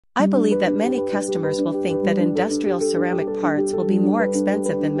I believe that many customers will think that industrial ceramic parts will be more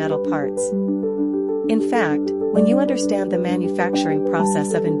expensive than metal parts. In fact, when you understand the manufacturing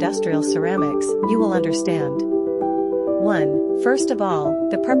process of industrial ceramics, you will understand. 1. First of all,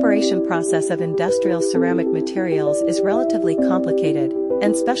 the preparation process of industrial ceramic materials is relatively complicated,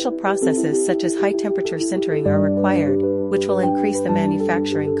 and special processes such as high-temperature sintering are required, which will increase the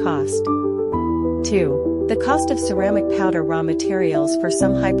manufacturing cost. 2. The cost of ceramic powder raw materials for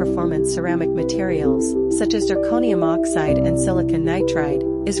some high-performance ceramic materials, such as zirconium oxide and silicon nitride,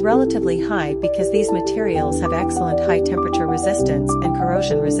 is relatively high because these materials have excellent high-temperature resistance and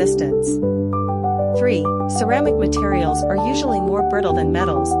corrosion resistance. 3. Ceramic materials are usually more brittle than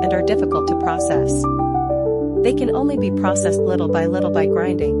metals and are difficult to process. They can only be processed little by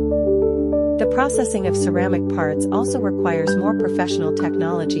grinding. The processing of ceramic parts also requires more professional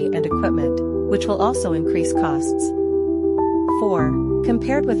technology and equipment, which will also increase costs. 4.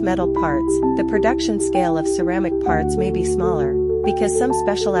 Compared with metal parts, the production scale of ceramic parts may be smaller, because some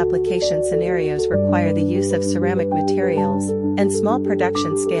special application scenarios require the use of ceramic materials, and small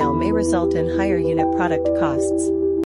production scale may result in higher unit product costs.